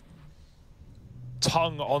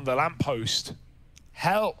 Tongue on the lamppost.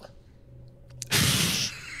 Hell.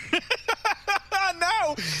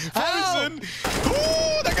 No! Frozen!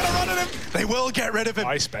 Ooh, they're gonna run at him! They will get rid of him.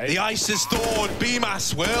 Nice, babe. The ice is thawed.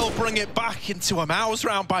 BMAS will bring it back into a Mouse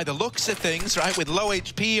round by the looks of things, right? With low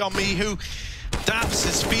HP on Mihu. Daps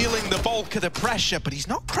is feeling the bulk of the pressure, but he's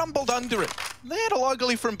not crumbled under it. Little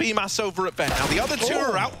ugly from BMAS over at Ven. Now the other two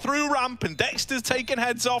are out through ramp, and Dexter's taking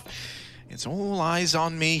heads off. It's all eyes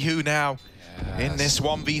on Mihu now. In this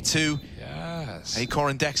 1v2. Yes. Acor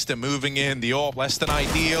and Dexter moving in. The AWP less than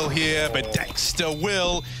ideal here, but Dexter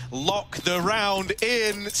will lock the round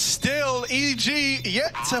in. Still, EG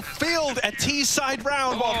yet to field a T-side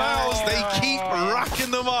round while Mouse, they keep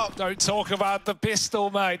racking them up. Don't talk about the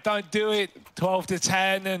pistol, mate. Don't do it. 12 to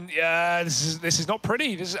 10, and yeah, this is not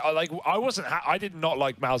pretty. This is like I did not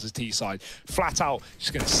like Mouse's T side. Flat out,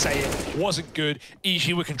 just gonna say it wasn't good.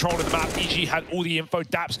 EG were controlling the map. EG had all the info.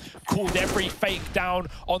 Daps called every fake down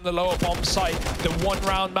on the lower bomb site. The one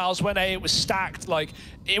round Mouse went A, it was stacked. Like,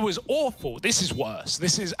 it was awful. This is worse.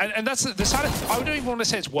 This is, and that's the side of, I don't even want to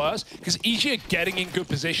say it's worse, because EG are getting in good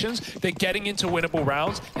positions. They're getting into winnable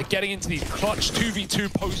rounds. They're getting into these clutch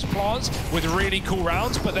 2v2 post plants with really cool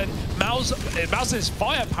rounds, but then Mouse's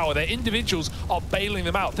firepower, their individuals are bailing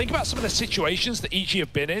them out. Think about some of the situations that EG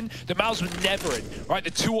have been in that Mouse were never in, right?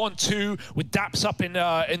 The 2-on-2 with Daps up in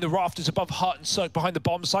the rafters above Hut and Cirque behind the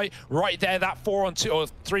bomb site. Right there, that 4-on-2, or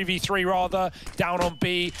 3v3 rather, down on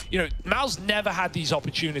B. You know, Mouse never had these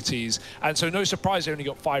opportunities, and so no surprise they only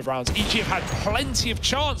got 5 rounds. EG have had plenty of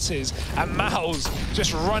chances, and Mouse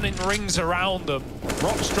just running rings around them.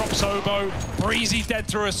 Rops drops Obo, Breezy dead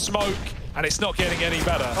through a smoke, and it's not getting any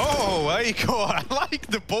better. Oh, Acor, I like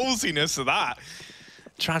the ballsiness of that.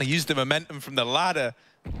 Trying to use the momentum from the ladder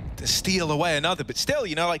to steal away another, but still,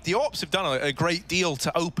 you know, like the AWPs have done a great deal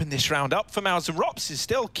to open this round up for Mouse, and Rops is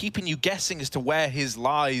still keeping you guessing as to where his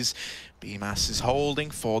lies. BMAS is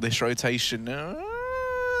holding for this rotation.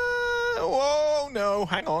 Whoa, no,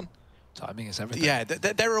 hang on. Timing is everything. Yeah,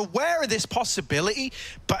 they're aware of this possibility,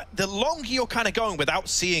 but the longer you're kind of going without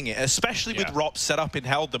seeing it, especially with Rops set up in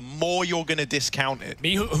hell, the more you're going to discount it.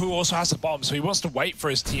 Me, who also has the bomb, so he wants to wait for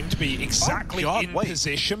his team to be exactly in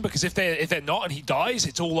position, because if they're not and he dies,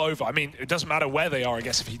 it's all over. I mean, it doesn't matter where they are, I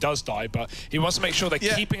guess, if he does die, but he wants to make sure they're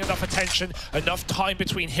keeping enough attention, enough time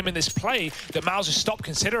between him and this play that Mouse has stopped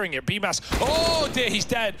considering it. BMAS, oh dear, he's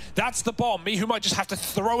dead. That's the bomb. Me, who might just have to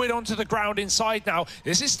throw it onto the ground inside now.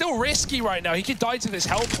 This is still risky. risky right now. He could die to this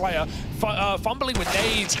Hell player, fumbling with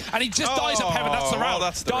nades, and he just dies up heaven. That's the round. Well,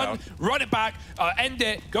 that's the done. round. Run it back, end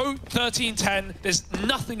it, go 13-10. There's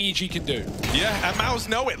nothing EG can do. Yeah, and Mouse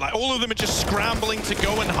know it. Like, all of them are just scrambling to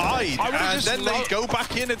go and hide, and then they go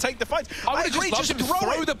back in and take the fight. I agree, just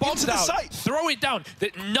throw the bomb down. Throw it down.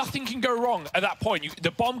 That nothing can go wrong at that point.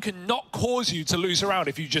 The bomb cannot cause you to lose a round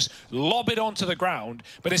if you just lob it onto the ground.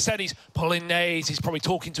 But instead, he's pulling nades. He's probably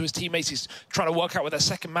talking to his teammates. He's trying to work out where their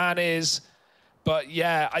second man is. But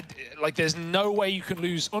yeah, like there's no way you can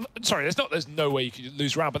lose. Oh, sorry, there's no way you can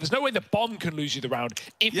lose a round. But there's no way the bomb can lose you the round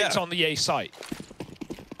if it's on the A site.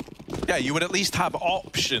 Yeah, you would at least have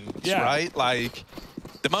options, right? Like,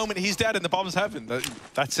 the moment he's dead and the bomb's heaven,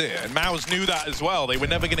 that's it. And Mouse knew that as well. They were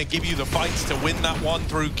never going to give you the fights to win that one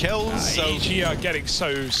through kills. So EG are getting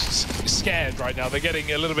so scared right now. They're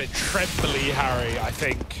getting a little bit trembly, Harry, I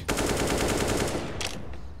think.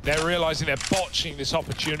 They're realizing they're botching this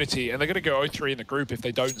opportunity, and they're going to go 0-3 in the group if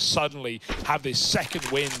they don't suddenly have this second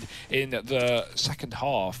win in the second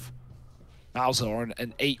half. Mouse are on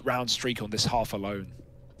an 8-round streak on this half alone.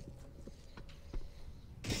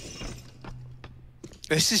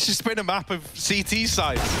 this has just been a map of CT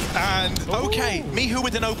sites. And okay, Mihu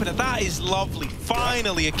with an opener. That is lovely.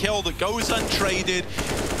 Finally a kill that goes untraded.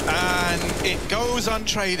 And it goes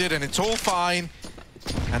untraded and it's all fine.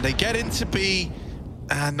 And they get into B.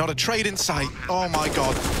 And not a trade in sight. Oh my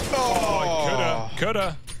god. Oh,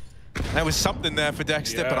 coulda. There was something there for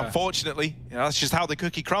Dexter, but unfortunately, you know, that's just how the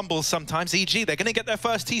cookie crumbles sometimes. EG, they're going to get their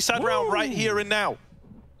first T-Side round right here and now.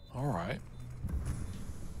 All right.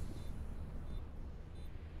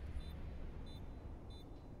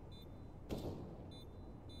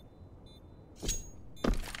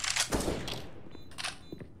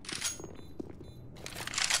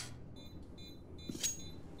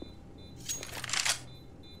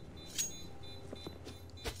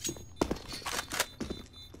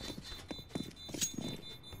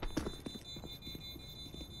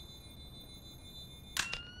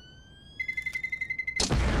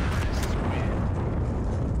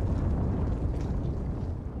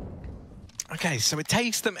 Okay, so it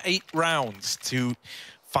takes them 8 rounds to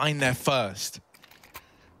find their first.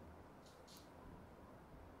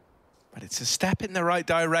 But it's a step in the right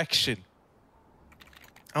direction.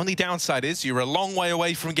 Only downside is you're a long way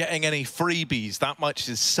away from getting any freebies. That much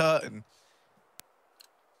is certain.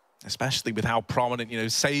 Especially with how prominent, you know,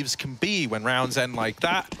 saves can be when rounds end like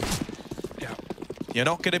that. You're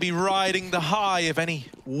not going to be riding the high of any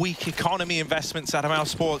weak economy investments out of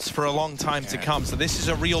Mousesports for a long time to come. So this is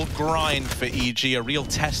a real grind for EG, a real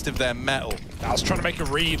test of their mettle. I was trying to make a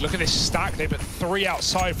read. Look at this stack. They put 3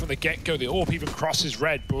 outside from the get-go. The AWP even crosses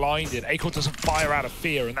red, blinded. Acorn doesn't fire out of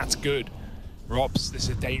fear, and that's good. Robs, this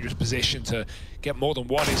is a dangerous position to get more than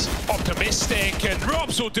one. Is optimistic, and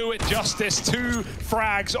Robs will do it justice. 2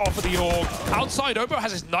 frags off of the AUG. Outside, Obo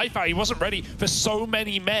has his knife out. He wasn't ready for so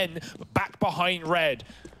many men back behind red.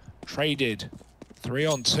 Traded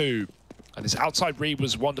 3-on-2. And this outside read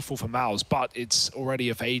was wonderful for Mouse, but it's already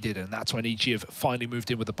evaded, and that's when EG have finally moved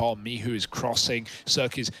in with the bomb. Mihu is crossing,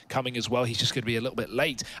 Cirque is coming as well. He's just going to be a little bit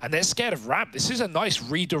late, and they're scared of ramp. This is a nice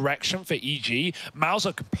redirection for EG. Mouse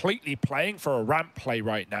are completely playing for a ramp play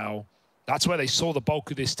right now. That's where they saw the bulk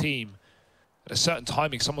of this team. At a certain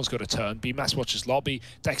timing, someone's got to turn. BMAS watches lobby,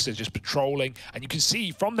 Dexter just patrolling, and you can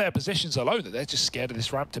see from their positions alone that they're just scared of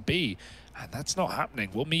this ramp to B, and that's not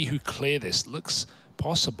happening. Will Mihu clear this? Looks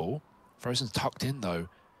possible. Frozen's tucked in, though.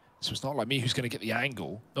 So it's not like me who's going to get the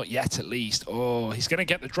angle. Not yet, at least. Oh, he's going to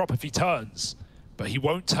get the drop if he turns. But he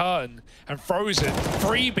won't turn. And Frozen,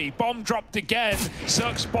 freebie, bomb dropped again.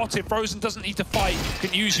 Cirque spotted. Frozen doesn't need to fight.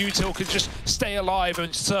 Can use util, can just stay alive.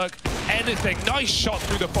 And Cirque, anything. Nice shot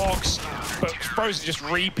through the box. But Frozen just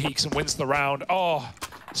re-peaks and wins the round. Oh,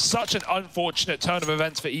 such an unfortunate turn of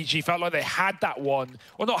events for EG. Felt like they had that one.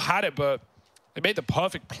 Well, not had it, but they made the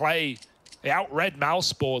perfect play. They outread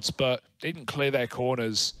Mousesports, but they didn't clear their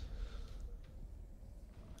corners.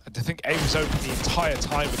 And to think A was open the entire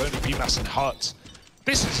time with only BMAS and Hut.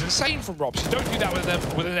 This is insane from Robs. You don't do that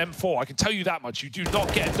with an M4. I can tell you that much. You do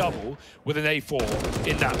not get a double with an A4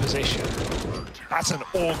 in that position. That's an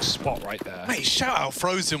AUG spot right there. Mate, shout out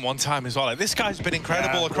Frozen one time as well. Like, this guy's been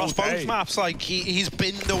incredible across both maps. Like, he's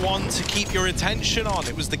been the one to keep your attention on.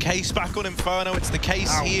 It was the case back on Inferno. It's the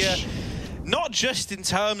case here. Not just in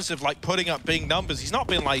terms of like putting up big numbers. He's not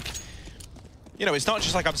been like, you know, it's not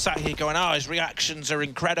just like I'm sat here going, oh, his reactions are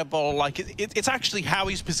incredible. Like it's actually how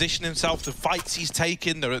he's positioned himself, the fights he's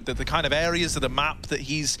taken, the kind of areas of the map that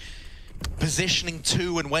he's positioning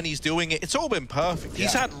to and when he's doing it, it's all been perfect.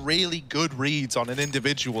 He's had really good reads on an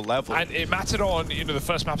individual level. And it mattered on, the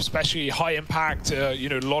first map especially, high impact,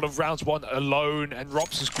 a lot of rounds won alone, and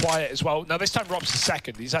Rops was quiet as well. Now this time Rops is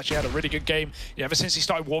second. He's actually had a really good game ever since he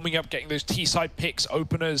started warming up, getting those T-side picks,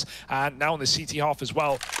 openers, and now on the CT half as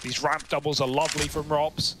well. These ramp doubles are lovely from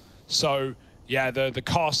Rops. So yeah, the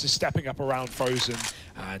cast is stepping up around Frozen,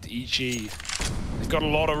 and EG, they've got a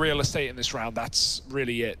lot of real estate in this round. That's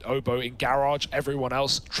really it. Obo in garage, everyone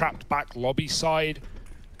else trapped back lobby side.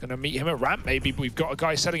 Gonna meet him at ramp maybe. We've got a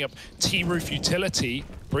guy setting up T-roof utility.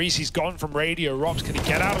 Breezy's gone from radio. Robs, can he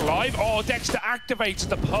get out alive? Oh, Dexter activates at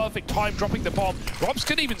the perfect time, dropping the bomb. Robs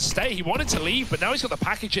couldn't even stay. He wanted to leave, but now he's got the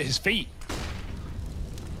package at his feet.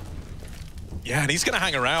 Yeah, and he's going to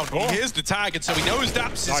hang around. Oh. He hears the tag, and so he knows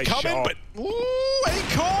Daps is coming, but ooh,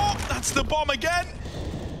 A-Core, that's the bomb again.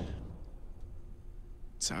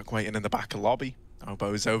 Zerg waiting in the back of lobby.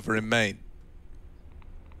 Obo's over in main.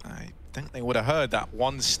 I think they would have heard that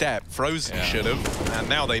one step. Frozen should have, and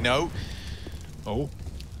now they know. Oh.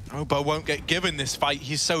 Obo won't get given this fight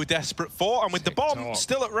he's so desperate for, and with the bomb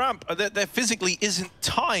still at ramp, there physically isn't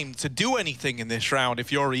time to do anything in this round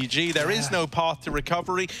if you're EG. There is no path to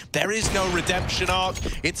recovery. There is no redemption arc.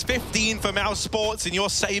 It's 15 for Mousesports, and you're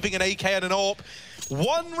saving an AK and an AWP.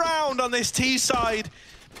 One round on this T side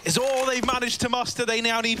is all they've managed to muster. They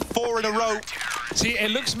now need 4 in a row. See,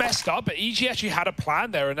 it looks messed up, but EG actually had a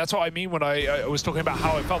plan there, and that's what I mean when I was talking about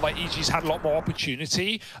how it felt like EG's had a lot more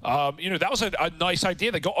opportunity. That was a nice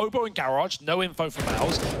idea. They got Obo in garage, no info from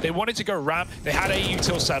Mouse. They wanted to go ramp. They had a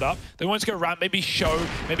util set up. They wanted to go ramp, maybe show,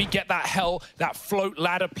 maybe get that Hell, that float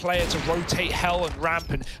ladder player to rotate Hell and ramp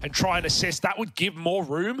and try and assist. That would give more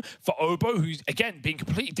room for Obo, who's, again, being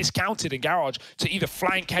completely discounted in garage, to either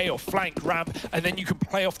flank A or flank ramp, and then you can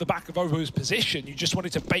play off the back of Obo's position. You just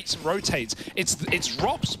wanted to bait some rotates. It's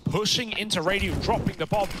Robs pushing into radio, dropping the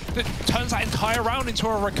bomb that turns that entire round into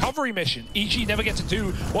a recovery mission. EG never get to do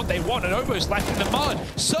what they want, and Obo's left in the mud.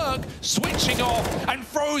 Zerg switching off, and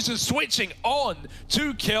Frozen switching on.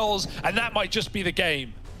 2 kills, and that might just be the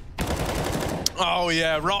game. Oh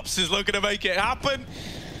yeah, Rops is looking to make it happen.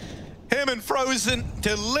 Him and Frozen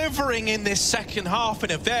delivering in this second half in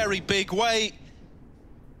a very big way.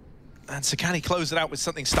 And so can he close it out with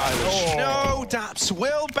something stylish? Oh. No, Daps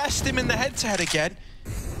will best him in the head-to-head again.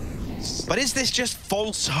 But is this just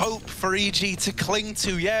false hope for EG to cling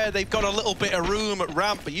to? Yeah, they've got a little bit of room at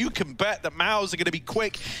ramp, but you can bet that Mouse are going to be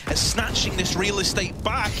quick at snatching this real estate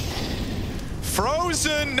back.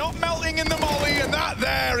 Frozen not melting in the molly, and that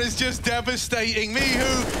there is just devastating.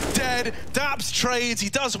 Mihu dead. Daps trades. He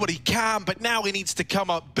does what he can, but now he needs to come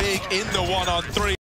up big in the 1-on-3.